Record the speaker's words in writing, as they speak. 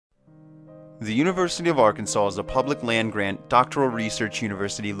The University of Arkansas is a public land-grant doctoral research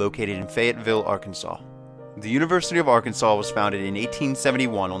university located in Fayetteville, Arkansas. The University of Arkansas was founded in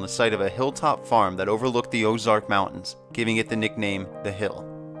 1871 on the site of a hilltop farm that overlooked the Ozark Mountains, giving it the nickname The Hill.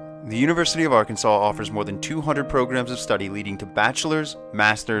 The University of Arkansas offers more than 200 programs of study leading to bachelor's,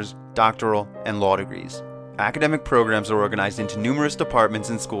 master's, doctoral, and law degrees. Academic programs are organized into numerous departments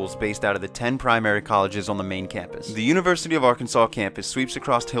and schools based out of the 10 primary colleges on the main campus. The University of Arkansas campus sweeps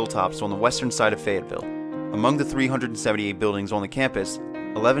across hilltops on the western side of Fayetteville. Among the 378 buildings on the campus,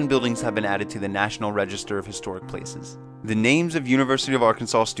 11 buildings have been added to the National Register of Historic Places. The names of University of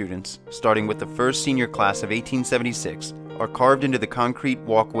Arkansas students, starting with the first senior class of 1876, are carved into the concrete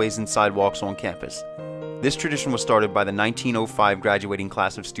walkways and sidewalks on campus. This tradition was started by the 1905 graduating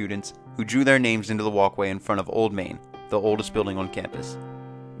class of students who drew their names into the walkway in front of Old Main, the oldest building on campus.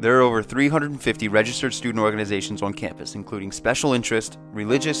 There are over 350 registered student organizations on campus, including special interest,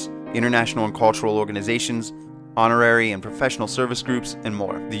 religious, international and cultural organizations, honorary and professional service groups, and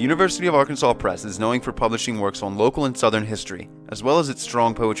more. The University of Arkansas Press is known for publishing works on local and Southern history, as well as its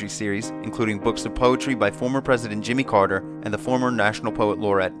strong poetry series, including books of poetry by former President Jimmy Carter and the former National Poet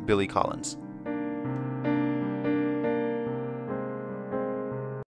Laureate Billy Collins.